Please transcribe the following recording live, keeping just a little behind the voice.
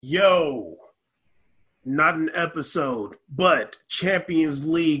Yo, not an episode, but Champions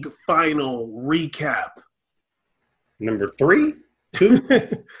League final recap. Number 3? 2?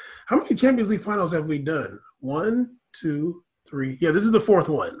 How many Champions League finals have we done? 1, 2, 3. Yeah, this is the fourth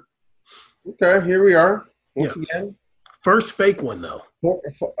one. Okay, here we are. Once again. First fake one, though.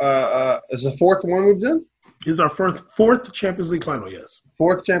 Is the fourth one we've done? This is our fourth Champions League final, yes.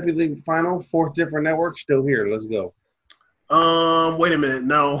 Fourth Champions League final, fourth different network, still here. Let's go. Wait a minute.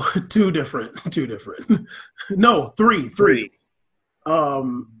 No, two different. No, three.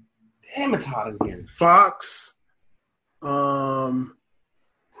 Damn, it's hot in here. Fox,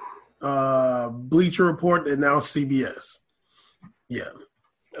 Bleacher Report, and now CBS. Yeah.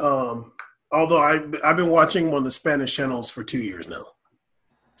 Although I've been watching them on the Spanish channels for 2 years now.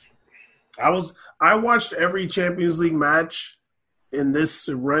 I watched every Champions League match in this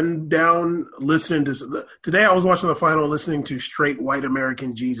rundown, listening to today. I was watching the final, listening to Straight White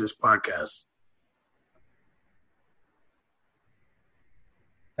American Jesus podcast.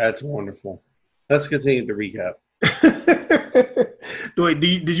 That's wonderful. Let's continue the recap. Wait,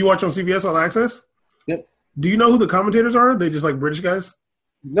 did you watch on CBS All Access? Yep. Do you know who the commentators are? They just like British guys?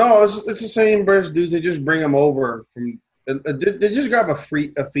 No, it's the same British dudes. They just bring them over from. They just grab a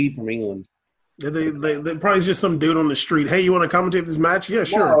feed from England. They probably just some dude on the street. Hey, you want to commentate this match? Yeah,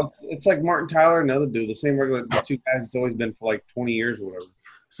 sure. No, it's like Martin Tyler and another dude, the same regular two guys. It's always been for like 20 years or whatever.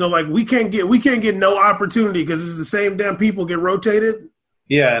 So like we can't get no opportunity because it's the same damn people get rotated.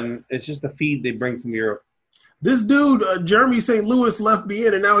 Yeah, and it's just the feed they bring from Europe. This dude, Jeremy St. Louis, left me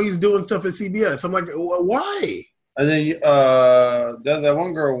in, and now he's doing stuff at CBS. I'm like, why? And then that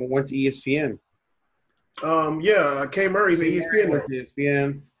one girl went to ESPN. Kay Murray's at ESPN. Went to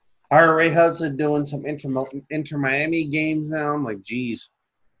ESPN. Ray Hudson doing some Inter Miami games now. I'm like, geez.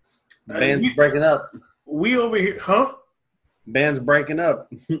 Band's breaking up. We over here, huh? Band's breaking up.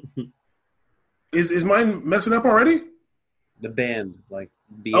 Is mine messing up already? The band, like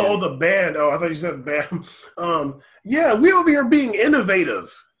BN. Oh, the band. Oh, I thought you said band. Yeah, we over here being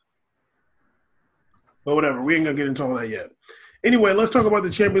innovative. But whatever, we ain't gonna get into all that yet. Anyway, let's talk about the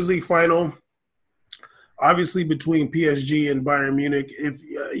Champions League final. Obviously, between PSG and Bayern Munich. If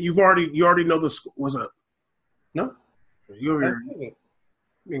you already know this. What's up? No, you over here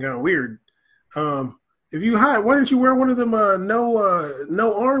being kind of weird. If you hide, why didn't you wear one of them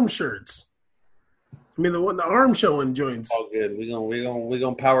no arm shirts? I mean the arm showing joints. All good. We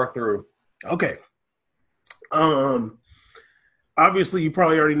gonna power through. Okay. Obviously, you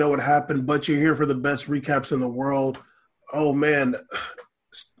probably already know what happened, but you're here for the best recaps in the world. Oh man.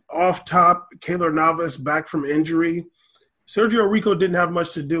 Off top, Keylor Navas back from injury. Sergio Rico didn't have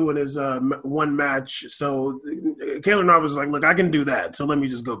much to do in his one match, so Keylor Navas was like, "Look, I can do that, so let me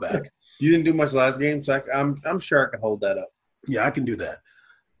just go back." You didn't do much last game, so I'm sure I can hold that up. Yeah, I can do that.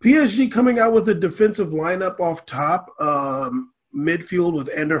 PSG coming out with a defensive lineup off top, midfield with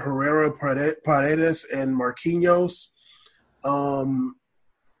Ander Herrera, Paredes, and Marquinhos.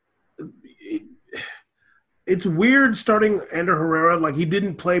 It's weird starting Ander Herrera. Like, he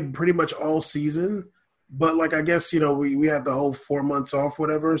didn't play pretty much all season. But, like, I guess, we had the whole 4 months off,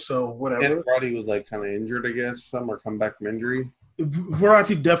 whatever, so whatever. And Verratti was, like, kind of injured, I guess, or come back from injury.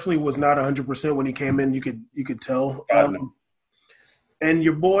 Verratti definitely was not 100% when he came in. You could tell. And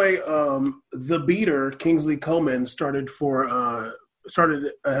your boy, the beater, Kingsley Coman, started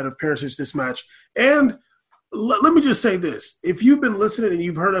ahead of Perisic this match. And let me just say this. If you've been listening and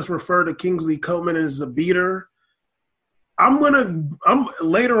you've heard us refer to Kingsley Coman as the beater,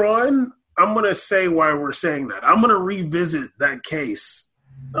 later on, I'm going to say why we're saying that. I'm going to revisit that case.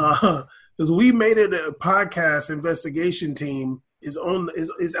 Because we made it a podcast investigation team is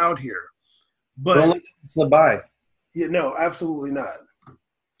out here. But don't let it slip by. Yeah, no, absolutely not.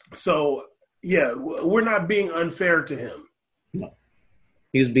 So, yeah, we're not being unfair to him. No.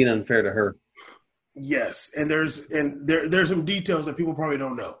 He was being unfair to her. Yes, and there's some details that people probably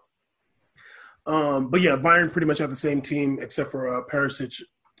don't know. But yeah, Bayern pretty much had the same team except for Perisic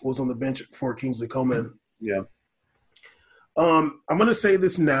was on the bench for Kingsley Coman. Yeah. I'm gonna say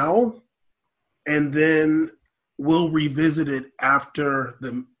this now, and then we'll revisit it after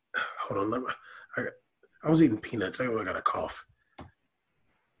the. Hold on, I was eating peanuts. I got a cough.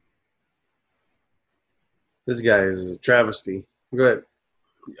 This guy is a travesty. Go ahead.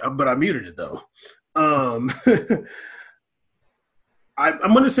 But I muted it though. I'm going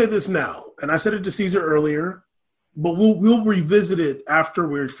to say this now, and I said it to Caesar earlier, but we'll revisit it after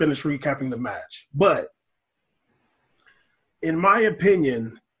we're finished recapping the match. But in my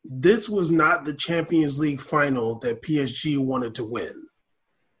opinion, this was not the Champions League final that PSG wanted to win,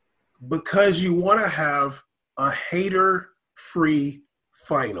 because you want to have a hater-free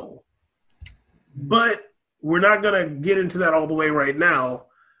final. But we're not going to get into that all the way right now,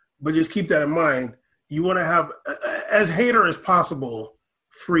 but just keep that in mind. You want to have, as hater as possible,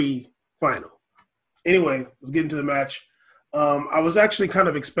 free final. Anyway, let's get into the match. I was actually kind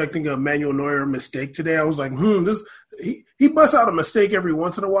of expecting a Manuel Neuer mistake today. I was like, he busts out a mistake every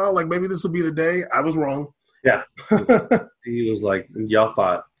once in a while. Like, maybe this will be the day. I was wrong. Yeah. He was like, y'all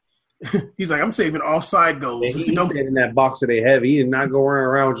thought. He's like, I'm saving offside goals. Yeah, he don't in that box today heavy. He did not go running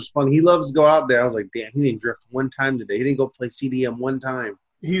around, which is fun. He loves to go out there. I was like, damn, he didn't drift one time today. He didn't go play CDM one time.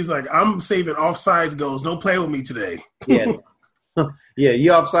 He's like, I'm saving offsides goals. Don't play with me today. Yeah. Yeah,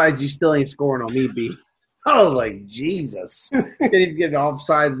 you offsides, you still ain't scoring on me, B. I was like, Jesus. Can't even get an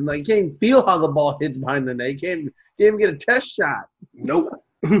offside. Like, can't even feel how the ball hits behind the net. Can't even get a test shot. Nope.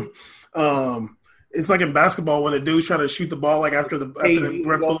 It's like in basketball when the dude's trying to shoot the ball like after the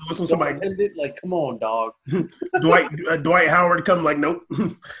ref whistle, somebody like, come on, dog. Dwight Howard come like, nope.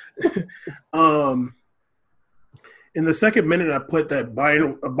 In the second minute, I put that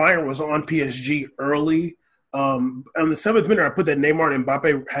Bayern was on PSG early. On the 7th minute, I put that Neymar and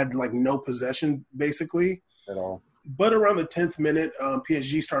Mbappe had like no possession basically at all. But around the 10th minute,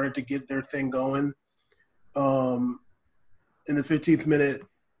 PSG started to get their thing going. In the 15th minute,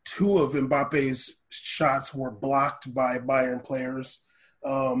 2 of Mbappe's shots were blocked by Bayern players.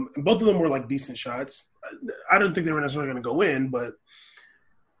 And both of them were like decent shots. I didn't think they were necessarily going to go in, but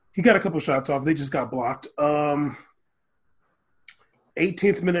he got a couple shots off. They just got blocked.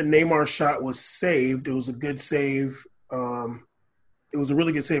 18th minute, Neymar's shot was saved. It was a good save. It was a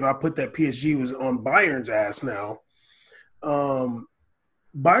really good save. I put that PSG was on Bayern's ass now.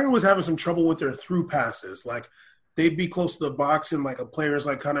 Bayern was having some trouble with their through passes. Like, they'd be close to the box and, like, a player's,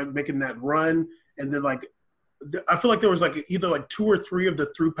 like, kind of making that run. And then, like, I feel like there was, like, either, like, 2 or 3 of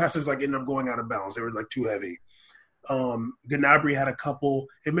the through passes, like, ended up going out of bounds. They were, like, too heavy. Gnabry had a couple.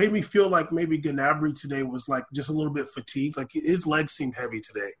 It made me feel like maybe Gnabry today was like just a little bit fatigued. Like his legs seemed heavy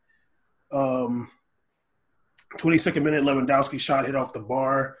today. 22nd minute, Lewandowski shot hit off the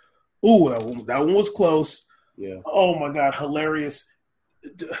bar. Ooh, that one was close. Yeah. Oh my God, hilarious.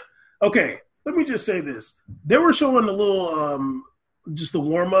 Okay, let me just say this. They were showing a little just the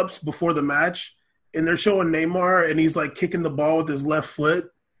warm-ups before the match, and they're showing Neymar and he's like kicking the ball with his left foot.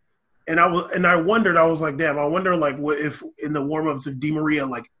 And I wondered, I was like, damn, I wonder like what if in the warm-ups if Di Maria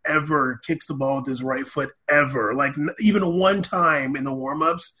like ever kicks the ball with his right foot ever, like even one time in the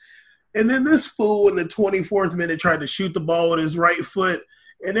warm-ups. And then this fool in the 24th minute tried to shoot the ball with his right foot,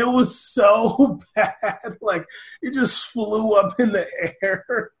 and it was so bad. Like it just flew up in the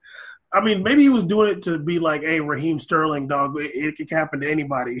air. I mean, maybe he was doing it to be like, hey, Raheem Sterling, dog, it could happen to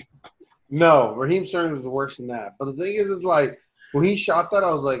anybody. No, Raheem Sterling was worse than that. But the thing is like when he shot that,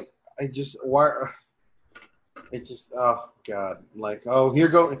 I was like, oh God, like, oh,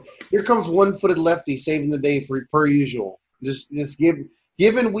 here comes one-footed lefty saving the day per usual. Just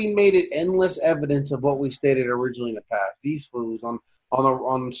given we made it endless evidence of what we stated originally in the past. These fools on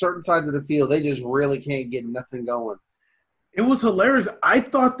certain sides of the field, they just really can't get nothing going. It was hilarious. I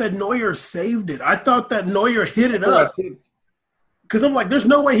thought that Neuer saved it. I thought that Neuer hit it up. Because I'm like, there's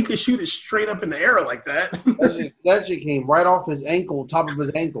no way he could shoot it straight up in the air like that. that shit came right off his ankle, top of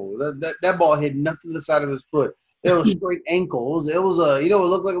his ankle. That ball hit nothing to the side of his foot. It was straight ankle. It was it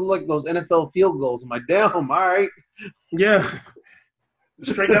looked like those NFL field goals. I'm like, damn, all right. Yeah.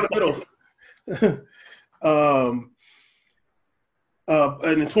 Straight down the middle.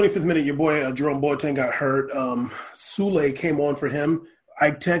 In the 25th minute, your boy Jerome Boateng got hurt. Sule came on for him. I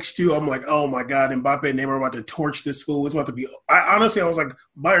text you. I'm like, oh my God, Mbappe and Neymar are about to torch this fool. It's about to be. I was like,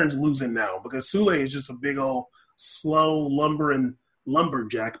 Bayern's losing now because Sule is just a big old slow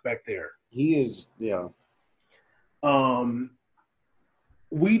lumberjack back there. He is, yeah. I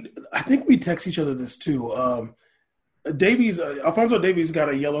think we text each other this too. Alphonso Davies got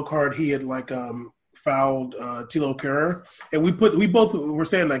a yellow card. He had like fouled Thilo Kehrer, and we both were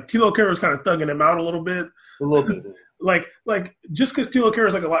saying like Thilo Kehrer was kind of thugging him out a little bit. A little bit. Like just because Thilo Kehrer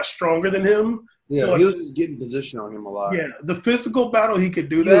is like a lot stronger than him. Yeah, so, like, he was just getting position on him a lot. Yeah, the physical battle he could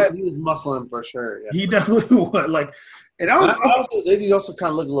do that. He was muscling for sure. Yeah. He definitely was. Like, and Davies also kind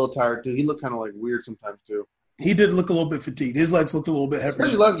of looked a little tired too. He looked kind of like weird sometimes too. He did look a little bit fatigued. His legs looked a little bit heavy.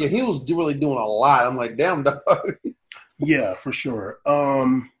 Especially last game, he was really doing a lot. I'm like, damn, dog. Yeah, for sure.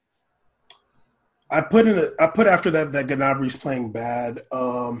 I put after that Gnabry's playing bad.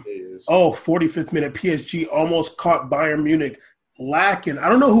 45th minute, PSG almost caught Bayern Munich lacking. I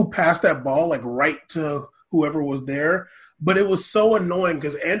don't know who passed that ball like right to whoever was there, but it was so annoying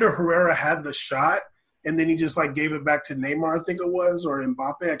because Ander Herrera had the shot and then he just like gave it back to Neymar, I think it was, or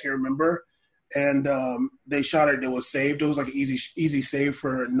Mbappe, I can't remember. and they shot it. It was saved. It was like an easy save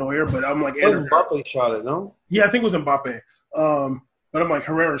for Neuer. But I'm like, Mbappe shot it, no? Yeah, I think it was Mbappe. But I'm like,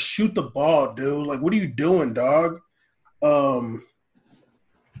 Herrera, shoot the ball, dude. Like, what are you doing, dog? Oh,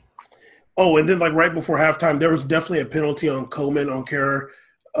 and then like right before halftime, there was definitely a penalty on Coleman on Kehrer.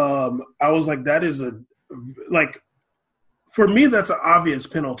 I was like, that is for me, that's an obvious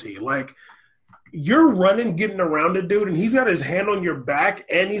penalty. Like, you're running, getting around a dude, and he's got his hand on your back,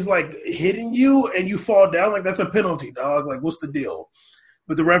 and he's like hitting you, and you fall down. Like, that's a penalty, dog. Like, what's the deal?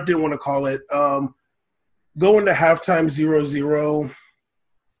 But the ref didn't want to call it. Going to halftime 0-0.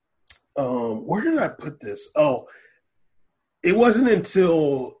 Where did I put this? Oh, it wasn't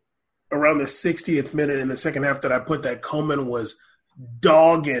until around the 60th minute in the second half that I put that Coleman was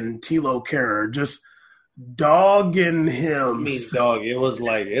dogging Thilo Kehrer, just dogging him. I mean, dog, it was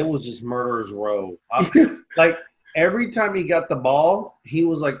just murderer's row. Like, every time he got the ball, he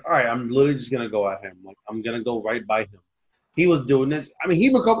was like, all right, I'm literally just going to go at him. Like, I'm going to go right by him. He was doing this. I mean, he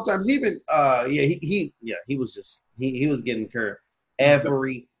a couple times, even, he was getting Kehrer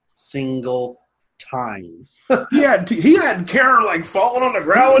every single time. he had Kehrer like falling on the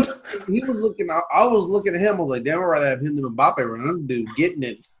ground. He was looking. I was looking at him. I was like, "Damn, I'd rather have him than Mbappe running. Dude, getting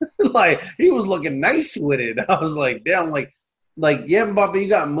it." Like, he was looking nice with it. I was like, "Damn!" Like, yeah, Mbappe, you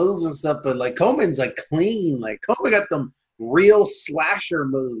got moves and stuff, but like Coleman's like clean. Like, Coleman got them real slasher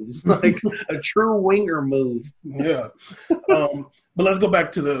moves, like a true winger move. Yeah. But let's go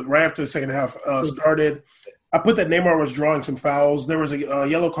back to right after the second half started. I put that Neymar was drawing some fouls. There was a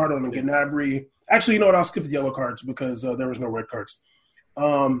yellow card on Gnabry. Actually, you know what? I'll skip the yellow cards because there was no red cards.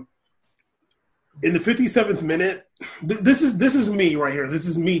 In the 57th minute, this is me right here. This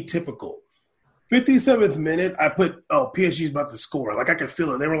is me typical. 57th minute, I put, PSG's about to score. Like, I could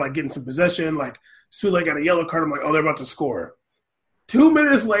feel it. They were, like, getting some possession. Like, Sule got a yellow card. I'm like, oh, they're about to score. 2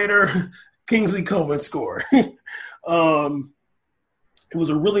 minutes later, Kingsley Coman scored. It was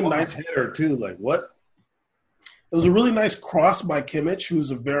a really nice header, too. Like, what? It was a really nice cross by Kimmich,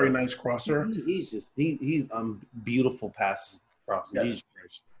 who's a very nice crosser. He's beautiful passes crossing. Yeah. He's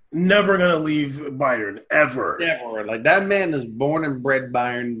never gonna leave Bayern ever. Never. Like, that man is born and bred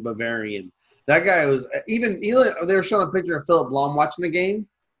Bayern Bavarian. That guy was even they were showing a picture of Philip Lahm watching the game.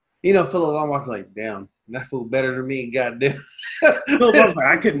 You know, Philip Lahm was like, "Damn, that fool better than me, goddamn." Philip Lahm's like,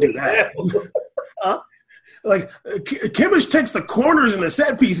 I couldn't do that. Like, Kimmich takes the corners and the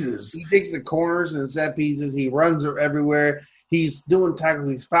set pieces. He takes the corners and the set pieces. He runs everywhere. He's doing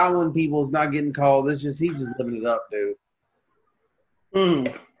tackles. He's fouling people. He's not getting called. He's just living it up, dude.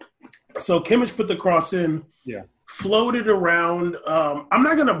 So Kimmich put the cross in. Yeah. Floated around. I'm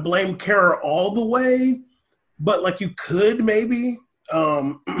not going to blame Kehrer all the way, but, like, you could maybe.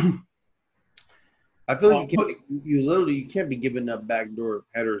 I feel like you can't be giving up backdoor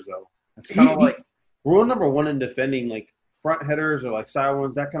headers, though. It's kind of like rule number one in defending, like front headers or like side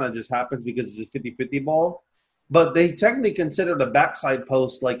ones, that kind of just happens because it's a 50-50 ball. But they technically consider the backside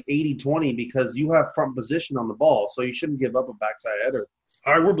post like 80-20 because you have front position on the ball, so you shouldn't give up a backside header.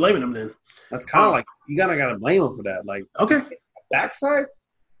 All right, we're blaming him then. That's kind of like you got to blame him for that. Like, okay, backside?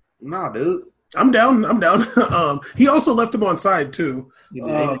 Nah, dude. I'm down. He also left him on side too.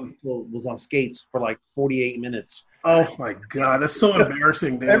 Was on skates for like 48 minutes. Oh my god, that's so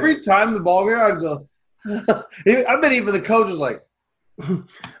embarrassing, dude. Every time the ball here, I'd go. I bet even the coach was like,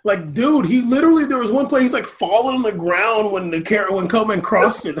 dude, he literally, there was one play he's like falling on the ground when Coleman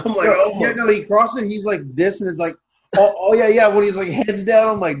crossed it. I'm like, he crossed it. He's like this, and it's like, oh yeah. When he's like heads down,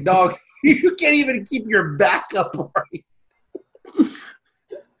 I'm like, dog, you can't even keep your back up right.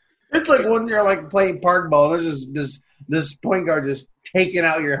 It's like when you're like playing park ball, and there's just this point guard just taking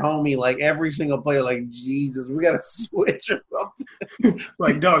out your homie like every single player. Like, Jesus, we got to switch or something.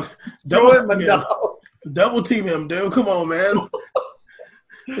 Like, dog, double team him, dude. Come on, man.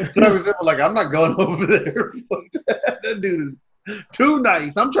 So like, I'm not going over there. That dude is too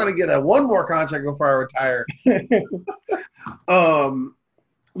nice. I'm trying to get one more contract before I retire.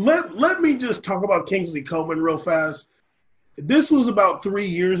 Let me just talk about Kingsley Coman real fast. This was about 3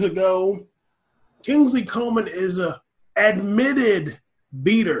 years ago. Kingsley Coman is a admitted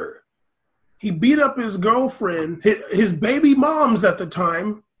beater. He beat up his girlfriend, his baby moms at the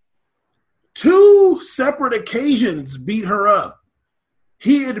time. 2 separate occasions beat her up.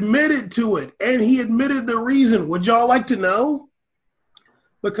 He admitted to it, and he admitted the reason. Would y'all like to know?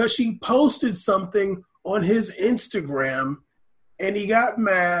 Because she posted something on his Instagram, and he got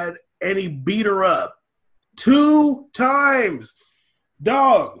mad, and he beat her up. 2 times.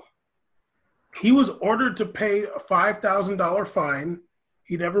 Dog. He was ordered to pay a $5,000 fine.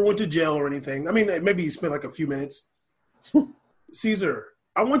 He never went to jail or anything. I mean, maybe he spent like a few minutes. Caesar,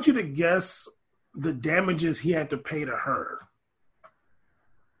 I want you to guess the damages he had to pay to her?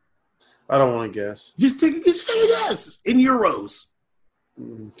 I don't want to guess. Just take a guess in euros.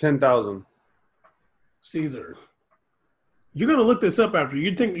 10,000. Caesar, you're gonna look this up after.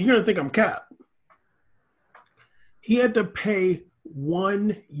 You're gonna think I'm cap. He had to pay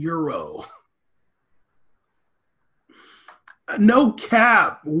 €1. No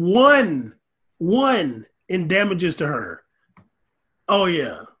cap. One in damages to her. Oh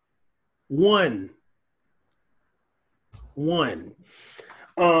yeah. One.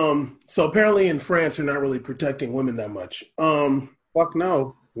 So apparently in France they're not really protecting women that much. Fuck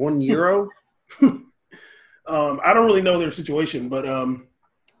no. €1? I don't really know their situation, but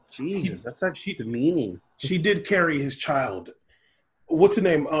Jesus, that's actually demeaning. She did carry his child. What's the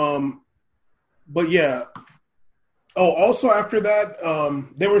name? But yeah. Oh, also after that,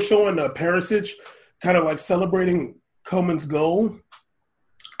 they were showing Perisic kind of like celebrating Coman's goal.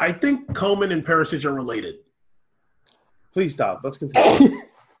 I think Coman and Perisic are related. Please stop. Let's continue.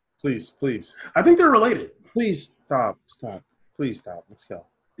 Please. I think they're related. Please stop. Please stop. Let's go.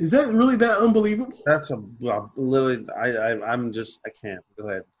 Is that really that unbelievable? That's literally. I can't. Go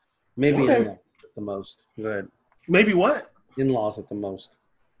ahead. Maybe Okay. in-laws at the most. Go ahead. Maybe what? In-laws at the most.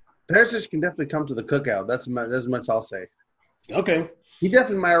 Perisic can definitely come to the cookout. That's as much I'll say. Okay. He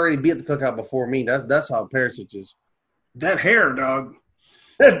definitely might already be at the cookout before me. That's how Perisic is. That hair, dog.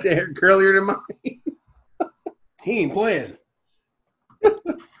 That hair curlier than mine. He ain't playing.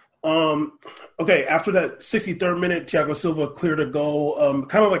 Okay, after that 63rd minute, Thiago Silva cleared a goal.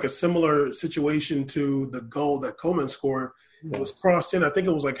 Kind of like a similar situation to the goal that Coman scored. It was crossed in. I think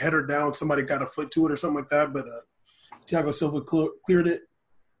it was like header down. Somebody got a foot to it or something like that, but Thiago Silva cleared it.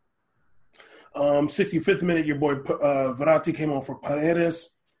 65th minute, your boy Verratti came on for Paredes.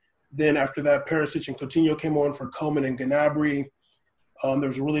 Then after that, Perisic and Coutinho came on for Coman and Gnabry. There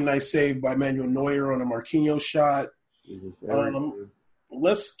was a really nice save by Manuel Neuer on a Marquinhos shot.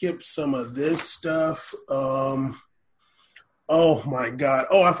 Let's skip some of this stuff. Oh my God!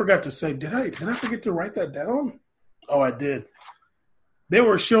 Oh, I forgot to say. Did I forget to write that down? Oh, I did. They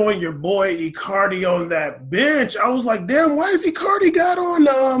were showing your boy Icardi on that bench. I was like, damn, why is Icardi got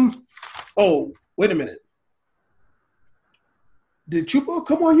on? Oh, wait a minute. Did Choupo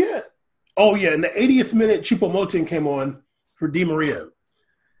come on yet? Oh yeah, in the 80th minute, Choupo-Moting came on for Di Maria.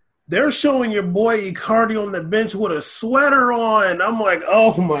 They're showing your boy Icardi on the bench with a sweater on. I'm like,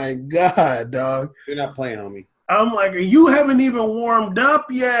 oh my God, dog. You're not playing, homie. I'm like, you haven't even warmed up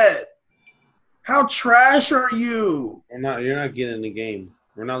yet. How trash are you? You're not getting in the game.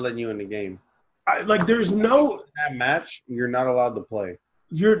 We're not letting you in the game. There's no that match. You're not allowed to play.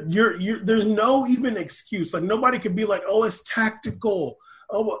 You're there's no even excuse. Like nobody could be like, oh, it's tactical.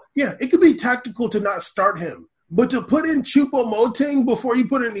 Oh, well, yeah, it could be tactical to not start him. But to put in Choupo-Moting before you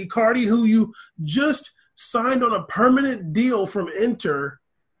put in Icardi, who you just signed on a permanent deal from Inter,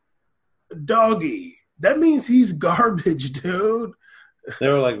 doggy, that means he's garbage, dude. They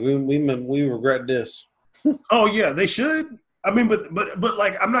were like, we regret this. Oh yeah, they should. I mean, but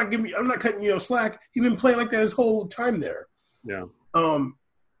like, I'm not cutting slack. He's been playing like that his whole time there. Yeah.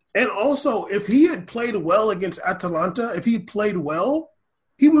 And also, if he had played well against Atalanta, if he played well,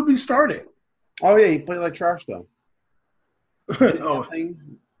 he would be starting. Oh, yeah, he played like trash, though. Oh.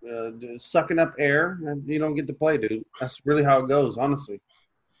 Sucking up air, and you don't get to play, dude. That's really how it goes, honestly.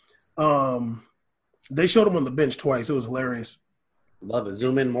 They showed him on the bench twice. It was hilarious. Love it.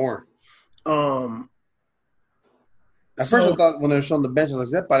 Zoom in more. At first, I thought when they were showing the bench, I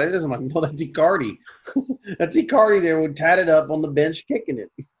was like, that Paredes? I'm like, no, that's Icardi. That's Icardi there with tatted up on the bench kicking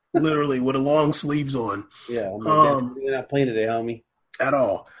it. Literally, with a long sleeves on. Yeah, I'm like, you're not playing today, homie. At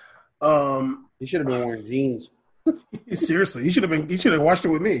all. You should have been wearing jeans. Seriously, he should have watched it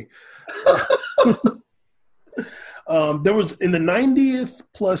with me. There was in the 90th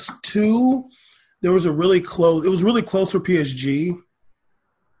 +2. There was it was really close for PSG.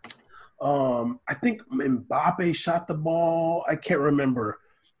 I think Mbappe shot the ball. I can't remember,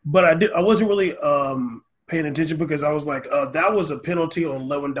 but I wasn't really paying attention because I was like, that was a penalty on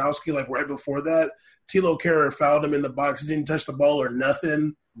Lewandowski. Like right before that, Thilo Kehrer fouled him in the box. He didn't touch the ball or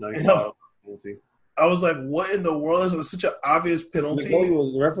nothing. No, I was like, what in the world? This is such an obvious penalty.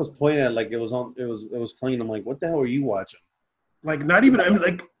 The ref was pointing at it like it was clean. I'm like, what the hell are you watching? Like not even. I mean,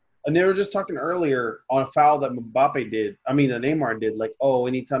 like. And they were just talking earlier on a foul that Neymar did. Like, oh,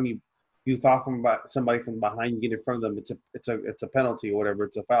 anytime you foul somebody from behind, you get in front of them, it's a penalty or whatever.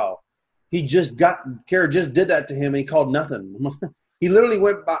 It's a foul. Kehrer just did that to him, and he called nothing. He literally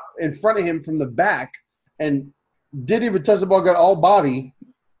went in front of him from the back and didn't even touch the ball. Got all body.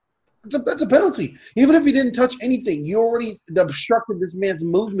 That's a penalty. Even if he didn't touch anything, you already obstructed this man's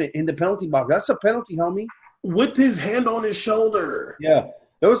movement in the penalty box. That's a penalty, homie. With his hand on his shoulder. Yeah.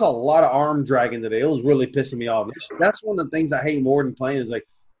 There was a lot of arm dragging today. It was really pissing me off. That's one of the things I hate more than playing is like,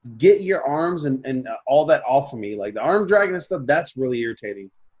 get your arms and all that off of me. Like the arm dragging and stuff, that's really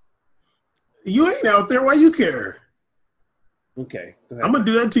irritating. You ain't out there. Why you care? Okay. I'm going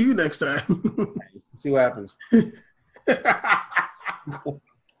to do that to you next time. See what happens.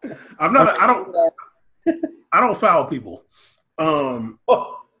 I don't foul people. I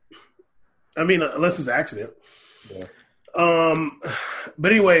mean, unless it's an accident. Yeah.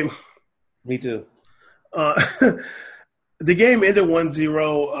 But anyway. Me too. The game ended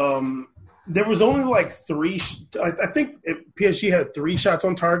 1-0. There was only like three. I think PSG had 3 shots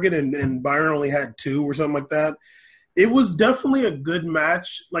on target and Bayern only had 2 or something like that. It was definitely a good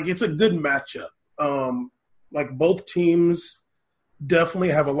match. Like, it's a good matchup. Like, both teams definitely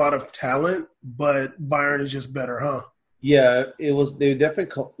have a lot of talent, but Bayern is just better, huh? Yeah, it was. They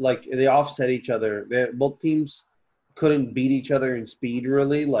definitely like they offset each other. Both teams couldn't beat each other in speed,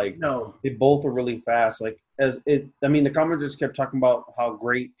 really. Like, no, they both are really fast. Like, the commentators kept talking about how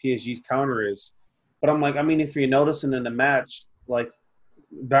great PSG's counter is, but I'm like, I mean, if you're noticing in the match, like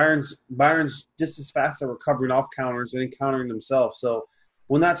Bayern's just as fast at recovering off counters and countering themselves. So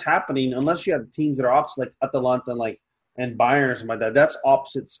when that's happening, unless you have teams that are opposite, like Atalanta and Bayern or something like that, that's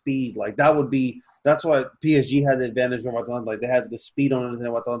opposite speed. Like that's why PSG had the advantage over Atalanta. Like they had the speed on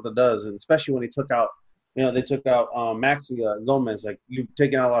everything what Atalanta does, and especially when they took out Maxi Gomez. Like you're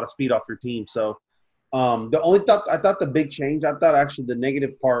taking out a lot of speed off your team. So I thought the big change, I thought actually the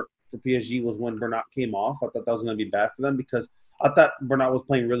negative part for PSG was when Bernat came off. I thought that was going to be bad for them because I thought Bernat was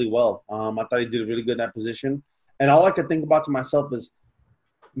playing really well. I thought he did really good in that position. And all I could think about to myself is,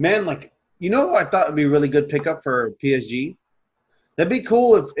 man, like, I thought would be a really good pickup for PSG. That'd be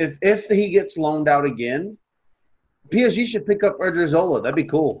cool if he gets loaned out again. PSG should pick up Odriozola. That'd be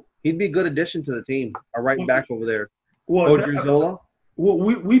cool. He'd be a good addition to the team. A right back over there. Odriozola. Well,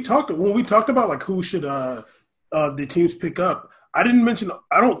 we talked about like who should the teams pick up. I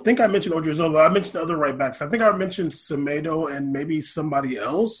don't think I mentioned Odriozola. I mentioned other right backs. I think I mentioned Semedo and maybe somebody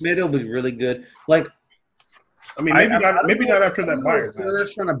else. Semedo would be really good. Like, I mean, maybe not after that Bayern match.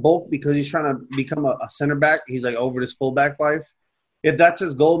 He's trying to bulk because he's trying to become a center back. He's like over his fullback life. If that's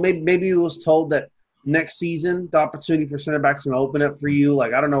his goal, maybe he was told that next season the opportunity for center backs going to open up for you.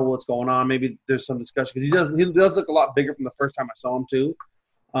 Like, I don't know what's going on. Maybe there's some discussion because he does look a lot bigger from the first time I saw him too.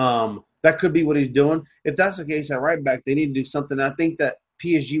 That could be what he's doing. If that's the case at right back, they need to do something. I think that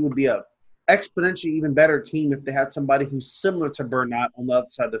PSG would be a exponentially even better team if they had somebody who's similar to Bernat on the other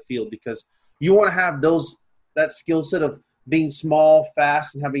side of the field, because you want to have that skill set of being small,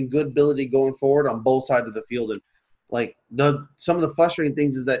 fast, and having good ability going forward on both sides of the field. And like some of the frustrating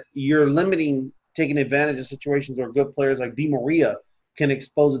things is that you're limiting taking advantage of situations where good players like Di Maria can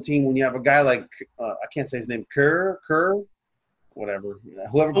expose a team when you have a guy like I can't say his name, Kerr, whatever.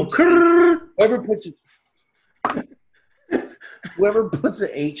 Whoever puts an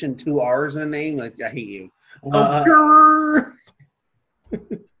H and 2 R's in a name, like, I hate you.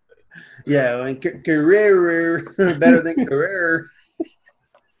 Yeah, and Carrera better than Carrera.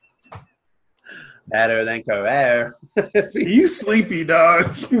 Better than Carrera. You sleepy,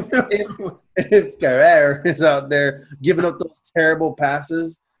 dog. If Carrera is out there giving up those terrible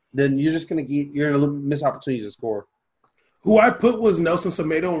passes, then you're gonna miss opportunities to score. Who I put was Nelson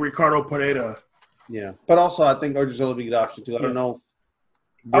Semedo and Ricardo Pereira. Yeah, but also I think Odriozola would be a good option too. I don't know.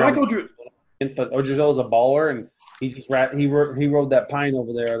 I like Odriozola. But Odriozola's a baller, and he rode that pine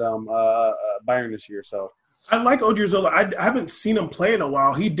over there at Bayern this year. So I like Odriozola. I haven't seen him play in a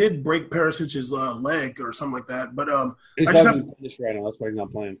while. He did break Perisic's leg or something like that. But he's having finish right now. That's why he's not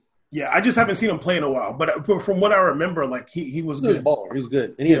playing. Yeah, I just haven't seen him play in a while. But from what I remember, like he was good. He's a baller. He's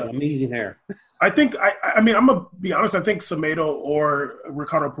good, and he has amazing hair. I think I mean I'm gonna be honest. I think Semedo or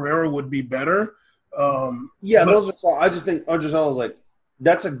Ricardo Pereira would be better. Those are. I just think Odriozola's like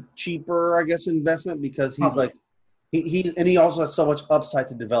that's a cheaper, I guess, investment because he's like he also has so much upside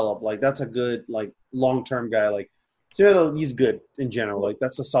to develop. Like that's a good like long term guy. Like Semedo, he's good in general. Like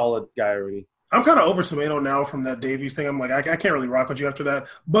that's a solid guy already. I'm kind of over Semedo now from that Davies thing. I'm like, I can't really rock with you after that.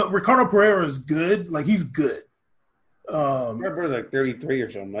 But Ricardo Pereira is good. Like, he's good. Pereira's like 33 or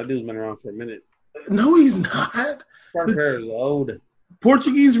something. That dude's been around for a minute. No, he's not. Ricardo Pereira's old.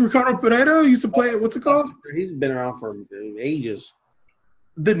 Portuguese Ricardo Pereira used to play, what's it called? He's been around for ages.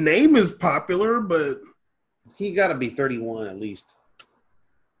 The name is popular, but he got to be 31 at least.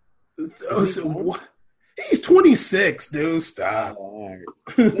 He's 26, dude. Stop.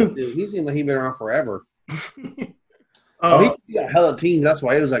 Dude, he seems like he's been around forever. He could be a hella teams. That's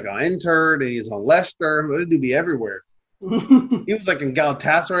why he was like on Intern and he's on Leicester. This dude be everywhere. He was like in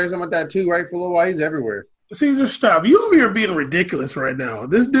Galatasaray or something like that too, right? For a little while, he's everywhere. Caesar, stop. You over here being ridiculous right now.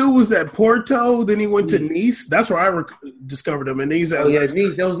 This dude was at Porto, then he went to Nice. That's where I discovered him. And he's at Nice.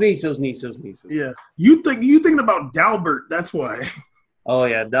 It was Nice. Yeah. You thinking about Dalbert. That's why. Oh,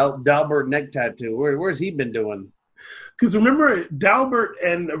 yeah. Dalbert neck tattoo. Where's he been doing? Because remember, Dalbert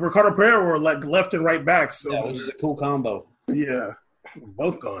and Ricardo Pereira were like left and right backs. So, yeah, it was a cool combo. Yeah.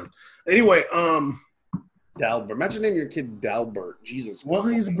 Both gone. Anyway, Dalbert. Imagine naming your kid Dalbert. Jesus. Well,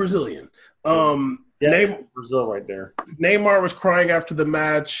 he's Brazilian. Brazil right there. Neymar was crying after the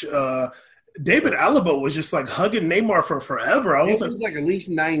match. David Alaba was just like hugging Neymar for forever. It was like at least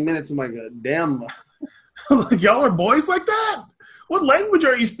 9 minutes. I'm like, damn. Like, y'all are boys like that? What language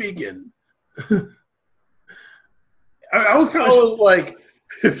are you speaking? I was like,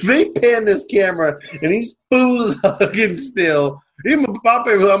 if they pan this camera and he's fools hugging still, even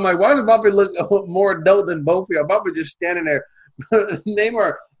Mbappe, I'm like, why does Mbappe look more adult than both of you? Mbappe just standing there.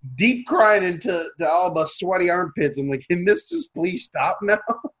 Neymar deep crying into Alba's sweaty armpits. I'm like, can this just please stop now?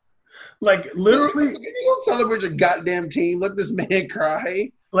 Like, literally. Can you don't celebrate your goddamn team? Let this man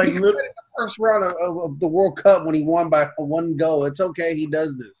cry. Like, in the first round of the World Cup when he won by one goal. It's okay. He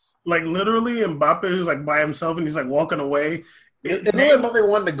does this. Like, literally, Mbappe is like by himself and he's like walking away. Mbappe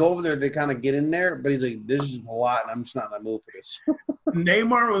wanted to go over there to kind of get in there, but he's like, this is a lot, and I'm just not in the mood for this.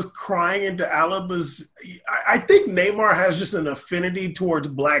 Neymar was crying into Alaba's. I think Neymar has just an affinity towards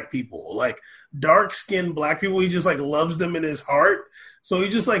black people, like dark-skinned black people. He just like loves them in his heart. So he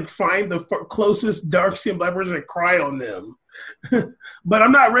just like find the closest dark-skinned black person and cry on them. But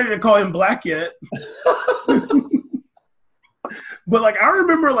I'm not ready to call him black yet. But like I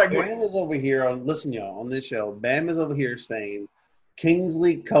remember, like Bam is over here listen, y'all, on this show. Bam is over here saying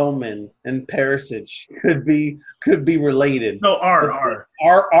Kingsley Coman and Perisic could be related. No,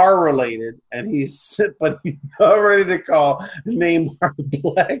 are related, and he's not ready to call Neymar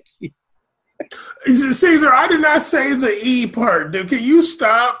black. Caesar, I did not say the E part, dude. Can you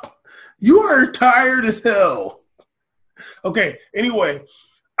stop? You are tired as hell. Okay, anyway,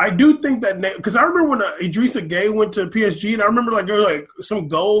 I do think that because I remember when Idrissa Gueye went to PSG, and I remember like there was like some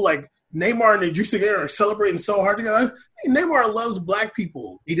goal, like Neymar and Idrissa Gueye are celebrating so hard together. I think Neymar loves black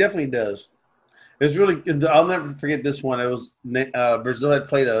people. He definitely does. It's really. I'll never forget this one. It was Brazil had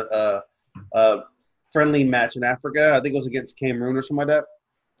played a friendly match in Africa. I think it was against Cameroon or something like that.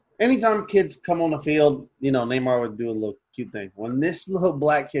 Anytime kids come on the field, Neymar would do a little cute thing. When this little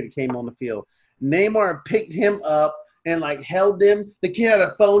black kid came on the field, Neymar picked him up and like held him. The kid had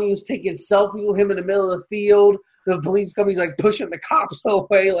a phone. He was taking selfies with him in the middle of the field. The police come. He's like pushing the cops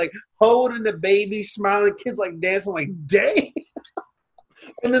away, like holding the baby, smiling. The kid's like dancing, like dang.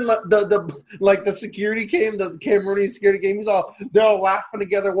 And then the security came, the Cameroonian security came. They're all laughing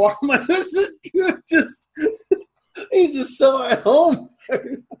together, walking like this dude he's just so at home.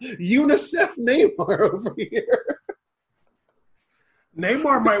 UNICEF Neymar over here.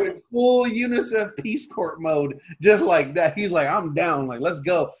 Neymar might full UNICEF Peace Corps mode, just like that. He's like, I'm down. Like, let's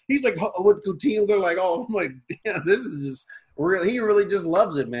go. He's like with Coutinho. They're like, oh, I'm like, damn, this is just real. He really just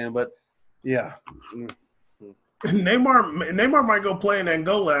loves it, man. But yeah, Neymar might go play in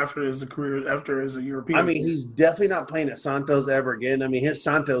Angola after his career, after his European. I mean, he's definitely not playing at Santos ever again. I mean, his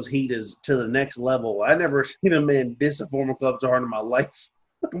Santos heat is to the next level. I never seen a man diss a former club so hard in my life.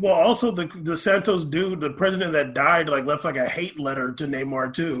 Well, also the Santos dude, the president that died, like left like a hate letter to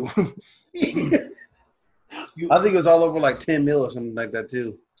Neymar too. I think it was all over like 10 mil or something like that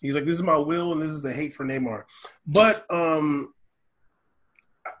too. He's like, this is my will and this is the hate for Neymar. But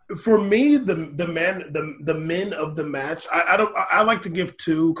for me, the men of the match, I like to give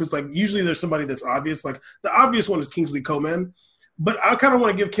two because like usually there's somebody that's obvious. Like the obvious one is Kingsley Coman, but I kind of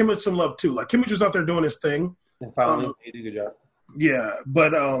want to give Kimmich some love too. Like Kimmich was out there doing his thing. And finally, he did a good job. Yeah,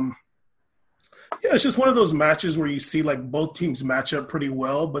 but it's just one of those matches where you see like both teams match up pretty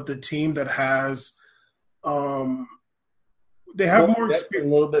well, but the team that has they have more experience,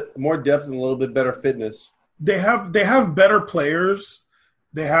 a little bit more depth, and a little bit better fitness. They have better players,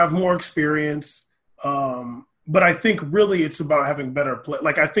 they have more experience, but I think really it's about having better play.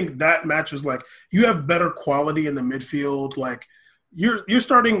 Like I think that match was like you have better quality in the midfield. Like you're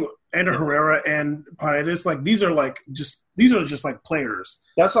starting Ander Herrera and Paredes. Like these are just like players.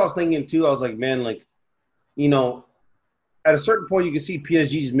 That's what I was thinking too. I was like, man, like, at a certain point you can see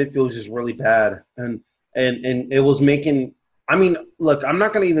PSG's midfield is just really bad. And it was making – I mean, look, I'm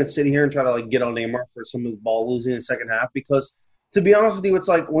not going to even sit here and try to, like, get on Neymar for some of his ball losing in the second half because, to be honest with you, it's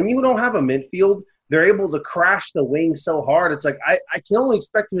like when you don't have a midfield they're able to crash the wing so hard. It's like I can only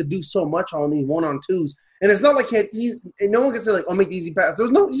expect him to do so much on these 1-on-2s. And it's not like he had easy – and no one can say, like, I'll make the easy pass. There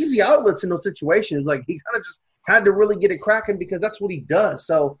was no easy outlets in those situations. Like, he kind of just had to really get it cracking because that's what he does.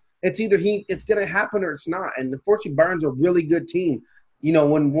 So it's either it's going to happen or it's not. And unfortunately, Bayern's a really good team. You know,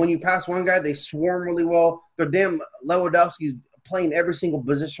 when you pass one guy, they swarm really well. Their damn Lewandowski's playing every single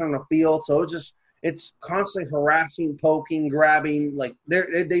position on the field. So it's constantly harassing, poking, grabbing. Like,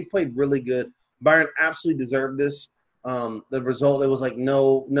 they played really good. Bayern absolutely deserved this. The result, it was like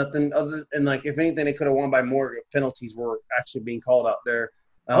nothing other than, like, if anything, they could have won by more if penalties were actually being called out there.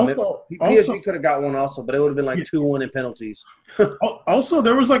 PSG could have got one also, but it would have been like 2-1 in penalties. Also,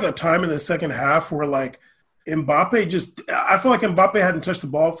 there was like a time in the second half where like Mbappe I feel like Mbappe hadn't touched the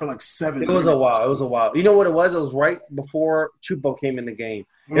ball for like 7 minutes. It was a while. You know what it was? It was right before Choupo came in the game.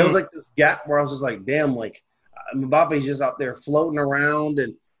 Mm-hmm. It was like this gap where I was just like, damn, like Mbappe's just out there floating around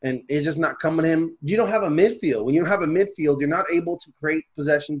and it's just not coming to him. You don't have a midfield. When you don't have a midfield, you're not able to create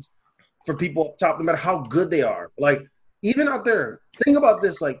possessions for people up top, no matter how good they are. Like, even out there, think about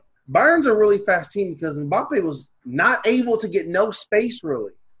this. Like, Bayern's a really fast team because Mbappe was not able to get no space,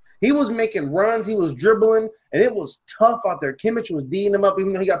 really. He was making runs. He was dribbling, and it was tough out there. Kimmich was D'ing him up,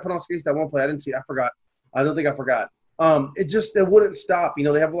 even though he got put on skates that one play. I didn't see it. I forgot. I don't think I forgot. It wouldn't stop. You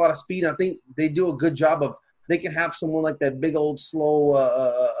know, they have a lot of speed. I think they do a good job of – they can have someone like that big old slow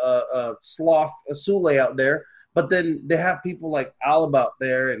sloth Sule out there, but then they have people like Alaba out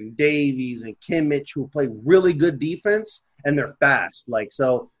there and Davies and Kimmich who play really good defense and they're fast. Like,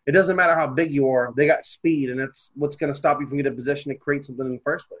 so it doesn't matter how big you are, they got speed, and that's what's going to stop you from getting a possession to create something in the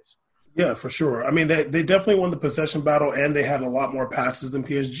first place. Yeah, for sure. I mean, they definitely won the possession battle, and they had a lot more passes than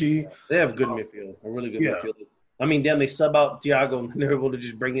PSG. They have a good midfield, a really good midfield. I mean, damn, they sub out Thiago and they're able to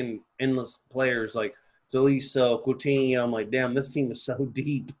just bring in endless players like Tolisso, Coutinho. I'm like, damn, this team is so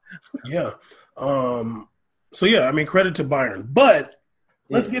deep. Yeah. So, yeah, I mean, credit to Bayern. But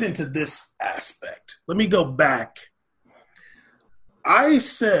let's get into this aspect. Let me go back. I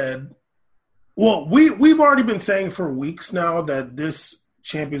said, well, we've already been saying for weeks now that this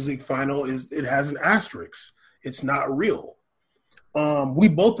Champions League final it has an asterisk. It's not real. We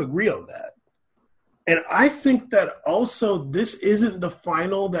both agree on that. And I think that also this isn't the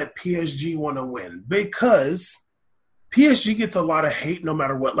final that PSG want to win because PSG gets a lot of hate no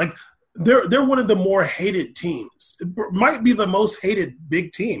matter what. Like, they're one of the more hated teams. It might be the most hated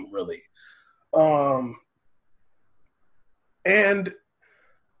big team, really. And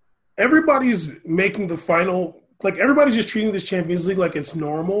everybody's making the final – like, everybody's just treating this Champions League like it's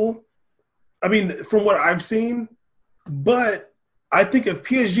normal. I mean, from what I've seen. But I think if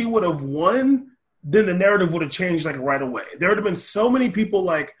PSG would have won – then the narrative would have changed like right away. There would have been so many people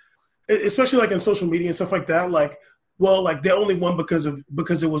like, especially like in social media and stuff like that, like, well, like they only won because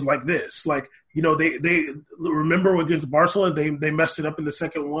it was like this. Like, you know, they remember against Barcelona, they messed it up in the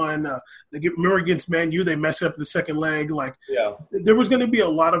second one. Remember against Man U, they messed it up in the second leg. Like, yeah, there was going to be a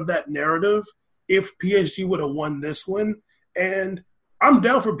lot of that narrative if PSG would have won this one. And I'm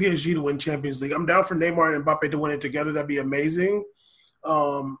down for PSG to win Champions League. I'm down for Neymar and Mbappe to win it together. That'd be amazing.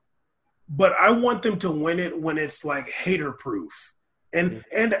 But I want them to win it when it's like hater proof and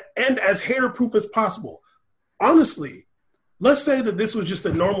as hater proof as possible. Honestly, let's say that this was just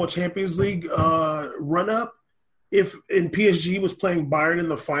a normal Champions League run up. If PSG was playing Bayern in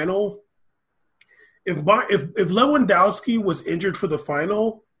the final, if Lewandowski was injured for the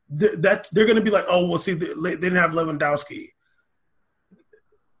final, they're going to be like, oh, well, see, they didn't have Lewandowski.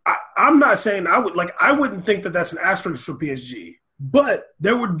 I'm not saying I wouldn't think that that's an asterisk for PSG. But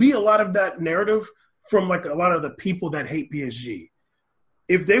there would be a lot of that narrative from like a lot of the people that hate PSG.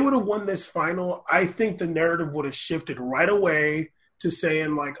 If they would have won this final, I think the narrative would have shifted right away to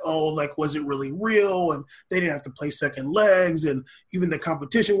saying like, oh, like, was it really real? And they didn't have to play second legs. And even the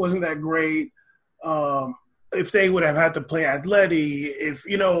competition wasn't that great. If they would have had to play Atleti,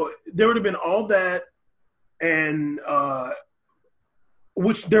 there would have been all that. And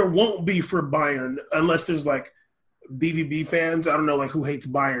which there won't be for Bayern unless there's like, BVB fans, I don't know like who hates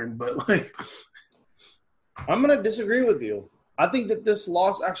Bayern, but like I'm gonna disagree with you. I think that this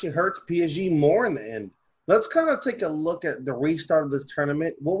loss actually hurts PSG more in the end. Let's kind of take a look at the restart of this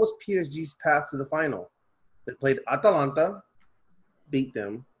tournament. What was PSG's path to the final? They played Atalanta, beat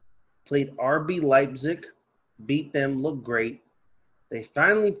them. Played RB Leipzig, beat them, looked great. They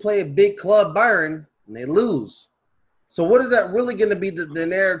finally play a big club, Bayern, and they lose. So what is that really going to be the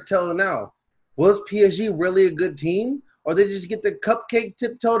narrative telling now? Was PSG really a good team? Or they just get the cupcake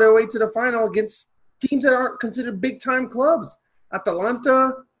tiptoe their way to the final against teams that aren't considered big-time clubs?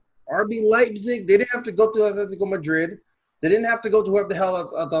 Atalanta, RB Leipzig, they didn't have to go through Atletico Madrid. They didn't have to go to whoever the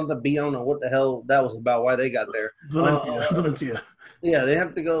hell I thought the beat. I don't know what the hell that was about. Why they got there? Valencia. Yeah, they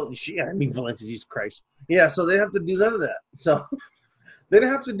have to go. Valencia, Jesus Christ. Yeah, so they have to do none of that. So they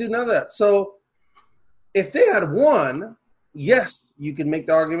didn't have to do none of that. So if they had won, yes, you can make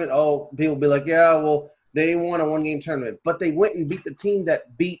the argument. Oh, people be like, yeah, well, they won a one-game tournament, but they went and beat the team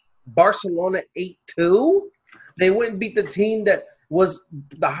that beat Barcelona 8-2. They went and beat the team that was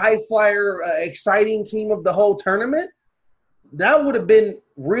the high flyer, exciting team of the whole tournament. That would have been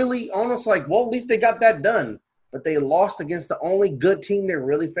really almost like, well, at least they got that done. But they lost against the only good team they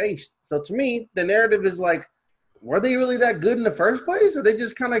really faced. So to me, the narrative is like, were they really that good in the first place, or they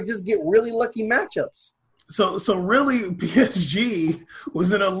just kind of just get really lucky matchups? So really, PSG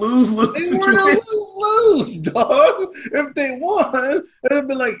was in a lose-lose situation. They were in a lose-lose, dog. If they won, it'd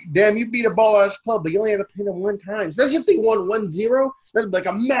be like, damn, you beat a ball-ass club, but you only had to play them one time. Especially if they won 1-0, that'd be like,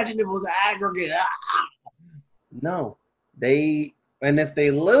 imagine if it was aggregate. No, and if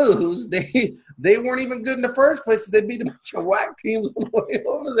they lose, they weren't even good in the first place. They beat a bunch of whack teams on the way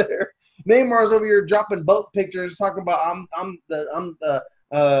over there. Neymar's over here dropping boat pictures, talking about I'm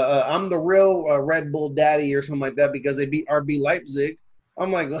the real Red Bull daddy or something like that because they beat RB Leipzig.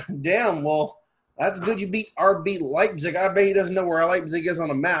 I'm like, damn, well, that's good you beat RB Leipzig. I bet he doesn't know where Leipzig is on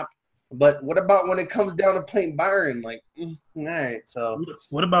the map. But what about when it comes down to playing Bayern? Like, all right, so.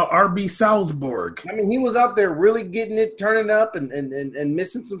 What about RB Salzburg? I mean, he was out there really getting it, turning up and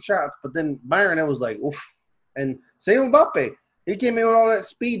missing some shots. But then Bayern, it was like, oof. And same with Mbappe. He came in with all that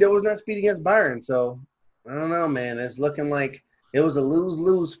speed. There was not speed against Bayern. So, I don't know, man. It's looking like it was a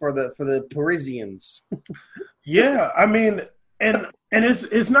lose-lose for the Parisians. Yeah, I mean, and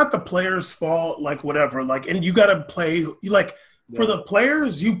it's not the players' fault, like whatever. Like, and you got to play like for the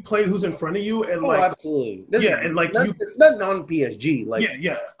players, you play who's in front of you, and absolutely, and like it's not on PSG. Like,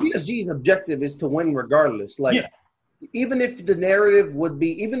 yeah, PSG's objective is to win regardless. Like, even if the narrative would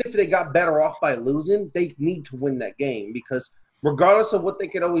be, even if they got better off by losing, they need to win that game because. Regardless of what they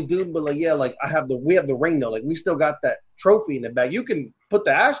could always do, but we have the ring though. Like we still got that trophy in the bag. You can put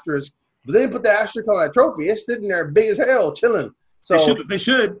the asterisk, but then put the asterisk on that trophy. It's sitting there big as hell, chilling. So they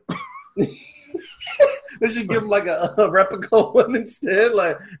should. They should give them like a replica one instead,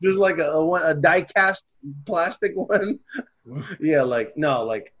 like just like a die cast plastic one. Yeah,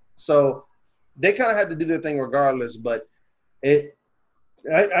 so they kind of had to do their thing regardless, but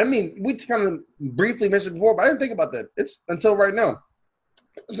I mean, we kind of briefly mentioned before, but I didn't think about that. It's until right now.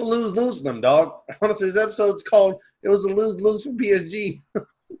 It's a lose-lose for them, dog. Honestly, this episode's called "It was a lose-lose for PSG."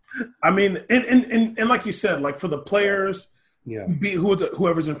 I mean, and like you said, like for the players, be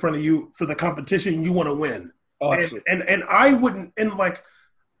whoever's in front of you for the competition, you want to win. Oh, and I wouldn't, and like,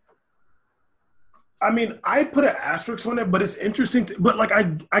 I mean, I put an asterisk on it, but it's interesting. But like,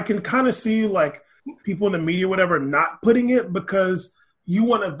 I can kind of see like people in the media, whatever, not putting it because. You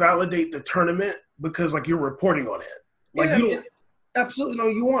want to validate the tournament because, like, you're reporting on it. Like, absolutely no,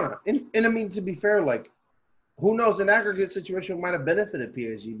 you want to. And I mean, to be fair, like, who knows? An aggregate situation might have benefited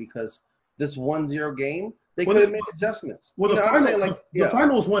PSG because this 1-0 game, they could have made adjustments. Well, the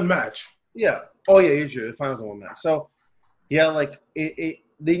final was one match. Yeah. Oh yeah, you're true. The finals are one match. So, yeah, like they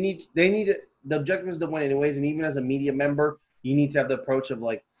need it. The objective is to win anyways, and even as a media member, you need to have the approach of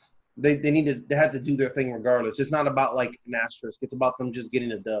like. They had to do their thing regardless. It's not about like an asterisk. It's about them just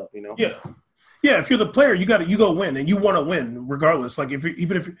getting a dub, you know? Yeah. Yeah. If you're the player, you go win and you want to win regardless. Like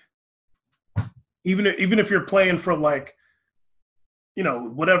even if you're playing for like, you know,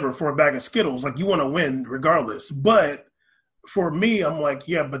 whatever, for a bag of Skittles, like you want to win regardless. But for me, I'm like,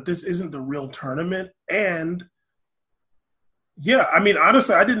 yeah, but this isn't the real tournament. And yeah, I mean,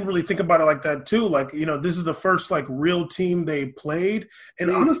 honestly, I didn't really think about it like that too. Like, you know, this is the first like real team they played,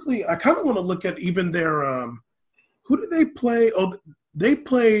 and honestly, I kind of want to look at even their who did they play? Oh, they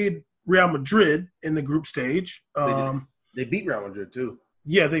played Real Madrid in the group stage. They beat Real Madrid too.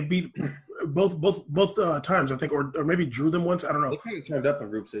 Yeah, they beat both times, I think, or maybe drew them once. I don't know. They kind of turned up in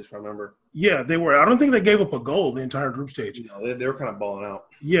group stage, if I remember. Yeah, they were. I don't think they gave up a goal the entire group stage. No, they were kind of balling out.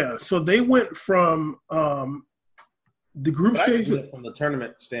 Yeah, so they went from. The group stage from the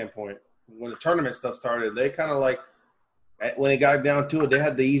tournament standpoint, when the tournament stuff started, they kind of like when it got down to it, they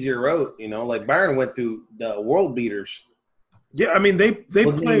had the easier road. You know, like Bayern went through the world beaters. Yeah, I mean they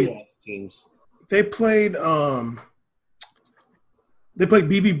played teams. They played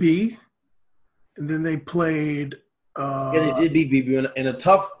BVB, and then they played. They did beat BVB in a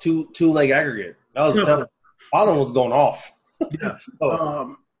tough two leg aggregate. That was tough. Holland was going off. Yeah.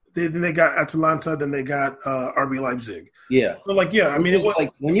 So, then they got Atalanta, then they got RB Leipzig. Yeah. So, like, yeah, I mean, it was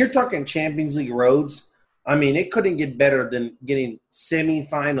like when you're talking Champions League roads, I mean, it couldn't get better than getting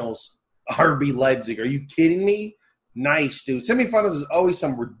semifinals RB Leipzig. Are you kidding me? nice, dude. Semifinals is always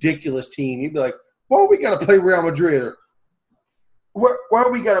some ridiculous team. You'd be like, well, we got to play Real Madrid. Or, why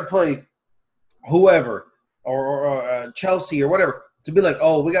we got to play whoever or Chelsea or whatever. To be like,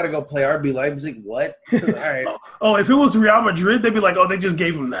 oh, we got to go play RB Leipzig. What? All right. Oh, if it was Real Madrid, they'd be like, oh, they just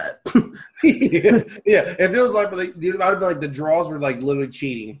gave him that. yeah. If it was like, I'd be like, the draws were like literally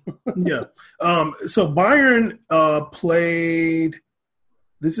cheating. Yeah. So Bayern played.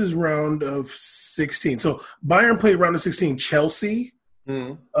 This is round of 16. So Bayern played round of 16. Chelsea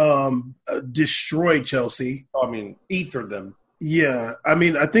destroyed Chelsea. I mean, ethered them. Yeah. I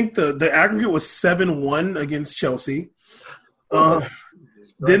mean, I think the aggregate was 7-1 against Chelsea.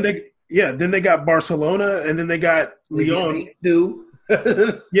 Then they got Barcelona, and then they got Lyon.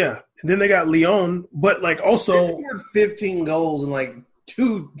 Yeah, and then they got Lyon, but like also they scored 15 goals in like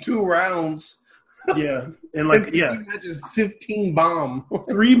two rounds. Yeah, and like 3 matches, 15 bomb.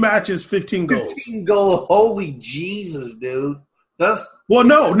 3 matches, 15 goals. 15 goal. Holy Jesus, dude!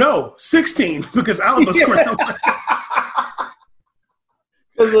 No, 16 because Alaba scored.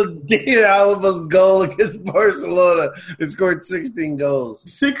 Because of David Alaba's goal against Barcelona, they scored 16 goals.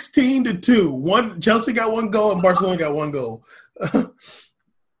 16-2. Chelsea got 1 goal and Barcelona got 1 goal.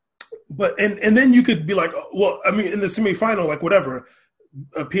 But and then you could be like, well, I mean, in the semifinal, like whatever.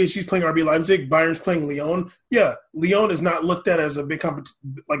 PSG's playing RB Leipzig, Bayern's playing Lyon. Yeah, Lyon is not looked at as a big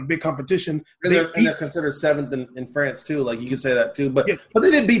competition. They're considered 7th in France too. Like you could say that too. But they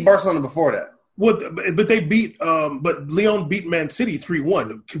didn't beat Barcelona before that. Well, but they beat, but Lyon beat Man City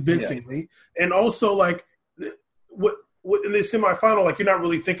 3-1 convincingly, and also like what in the semifinal, like you're not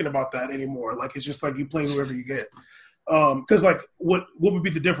really thinking about that anymore. Like it's just like you play whoever you get. Because like what would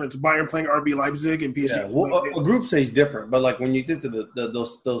be the difference? Bayern playing RB Leipzig and PSG. Yeah, well, a group stage is different, but like when you get to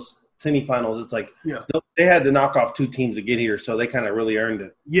those semifinals, it's like they had to knock off 2 teams to get here, so they kind of really earned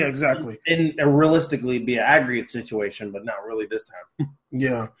it. Yeah, exactly. And realistically, it'd be an aggregate situation, but not really this time.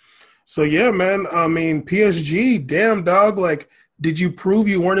 Yeah. So, yeah, man, I mean, PSG, damn, dog, like, did you prove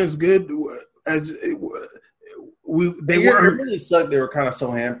you weren't as good as they were? It really sucked. They were kind of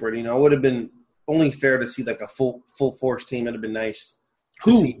so hampered. You know, it would have been only fair to see, like, a full force team. It would have been nice.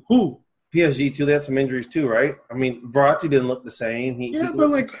 Who? PSG, too. They had some injuries, too, right? I mean, Verratti didn't look the same. But,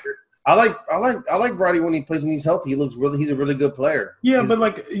 like – I like Verratti when he plays when he's healthy. He's a really good player. Yeah, but,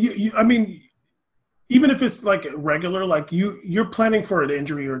 like, I mean – even if it's like regular, like you're planning for an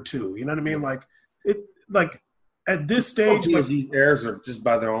injury or 2, you know what I mean? Like it, like at this stage, like, these errors are just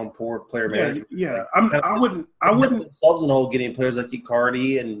by their own poor player management. Yeah, I wouldn't themselves in the hole getting players like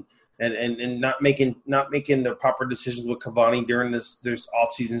Icardi and not making the proper decisions with Cavani during this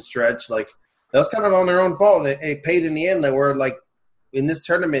offseason stretch. Like that was kind of on their own fault, and it paid in the end. Like we're like in this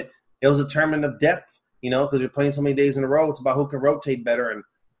tournament, it was a tournament of depth, you know, because you're playing so many days in a row. It's about who can rotate better, and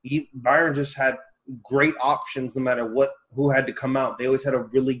Bayern just had great options no matter who had to come out. They always had a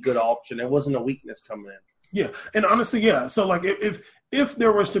really good option. It wasn't a weakness coming in. Yeah, and honestly, yeah. So like if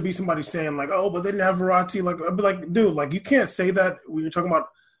there was to be somebody saying like, oh, but they didn't have Verratti, like I'd be like, dude, like you can't say that when you're talking about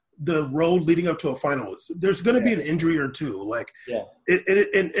the road leading up to a final. There's going to be an injury or 2. Like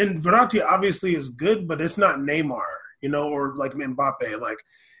and Verratti obviously is good, but it's not Neymar, you know, or like Mbappe. Like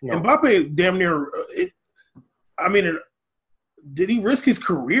Mbappe damn near did he risk his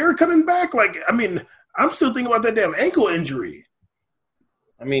career coming back? Like, I mean, I'm still thinking about that damn ankle injury.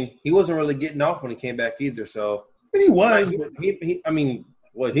 I mean, he wasn't really getting off when he came back either. So and he was. He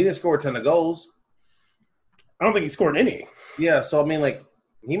didn't score a ton of goals. I don't think he scored any. Yeah, so I mean, like,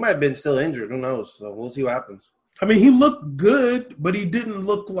 he might have been still injured. Who knows? So we'll see what happens. I mean, he looked good, but he didn't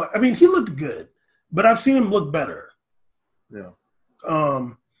look like. I mean, he looked good, but I've seen him look better. Yeah.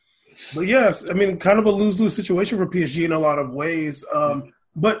 But yes, I mean, kind of a lose-lose situation for PSG in a lot of ways.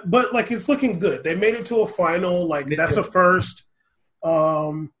 But like it's looking good. They made it to a final. Like that's a first.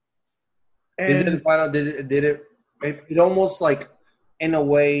 And they did the final. Did it? It almost like in a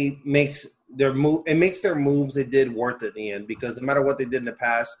way makes their move. It makes their moves they did worth it in the end because no matter what they did in the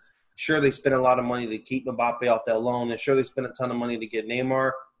past, sure they spent a lot of money to keep Mbappe off that loan, and sure they spent a ton of money to get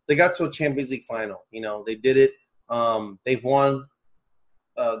Neymar. They got to a Champions League final. You know, they did it. They've won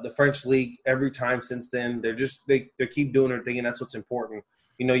the French league every time since then. They keep doing their thing, and that's what's important.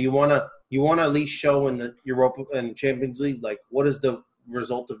 You know, you wanna at least show in the Europa and Champions League like what is the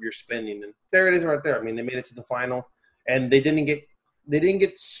result of your spending, and there it is right there. I mean, they made it to the final, and they didn't get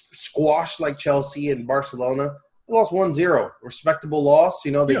squashed like Chelsea and Barcelona. They lost 1-0, respectable loss.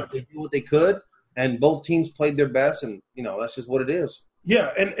 You know, they did what they could, and both teams played their best, and you know that's just what it is.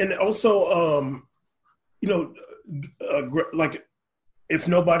 Yeah, and also you know, like. If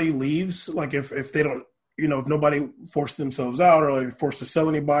nobody leaves, like if they don't, if nobody forced themselves out or like forced to sell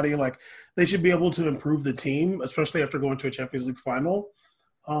anybody, like they should be able to improve the team, especially after going to a Champions League final.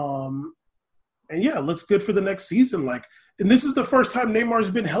 And yeah, it looks good for the next season. Like, and this is the first time Neymar's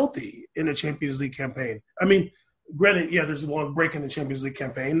been healthy in a Champions League campaign. I mean, granted, yeah, there's a long break in the Champions League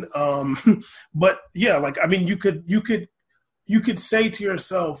campaign. But yeah, like, I mean, you could say to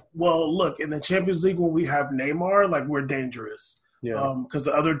yourself, well, look, in the Champions League when we have Neymar, like we're dangerous. Yeah. Because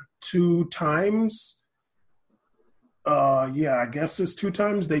the other 2 times, I guess it's 2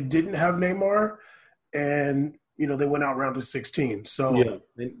 times they didn't have Neymar, and they went out round of 16. So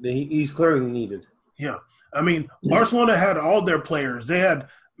yeah, he's clearly needed. Yeah, I mean, Barcelona had all their players. They had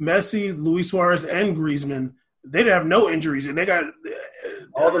Messi, Luis Suarez, and Griezmann. They didn't have no injuries, and they got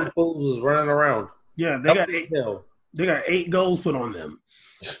all them fools was running around. Yeah, they got 8. They got 8 goals put on them.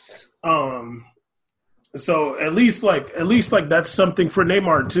 So at least that's something for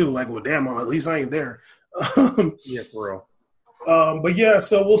Neymar too. Like, well, damn, at least I ain't there. Yeah, for real. But yeah,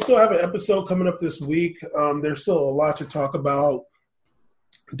 so we'll still have an episode coming up this week. There's still a lot to talk about.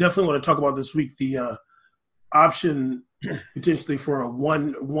 Definitely want to talk about this week the option potentially for a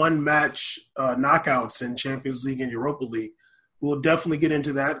one match knockouts in Champions League and Europa League. We'll definitely get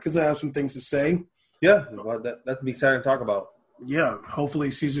into that because I have some things to say. Yeah, well, that'd be exciting to talk about. Yeah, hopefully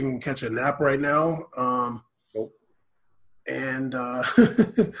Caesar can catch a nap right now. Nope. And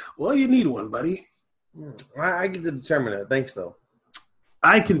well, you need one, buddy. I get to determine that. Thanks, though.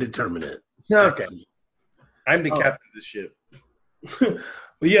 I can determine it. Okay. I'm the captain of this ship.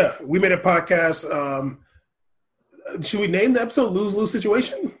 But yeah, we made a podcast. Should we name the episode Lose-Lose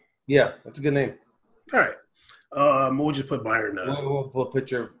Situation? Yeah, that's a good name. All right. We'll just put Byron. We'll put a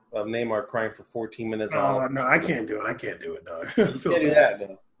picture of Neymar crying for 14 minutes. No, I can't do it, dog. You can't do that,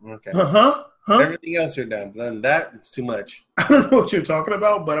 though. Okay. Huh? Everything else you're done. Then that, it's too much. I don't know what you're talking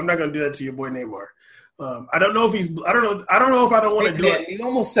about, but I'm not going to do that to your boy Neymar. I don't know if he's. I don't know if I don't want to do it. You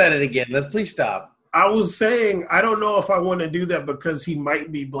almost said it again. Let's please stop. I was saying I don't know if I want to do that because he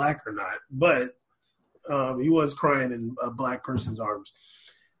might be black or not, but he was crying in a black person's arms.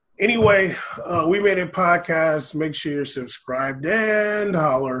 Anyway, we made a podcast. Make sure you're subscribed and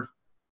holler.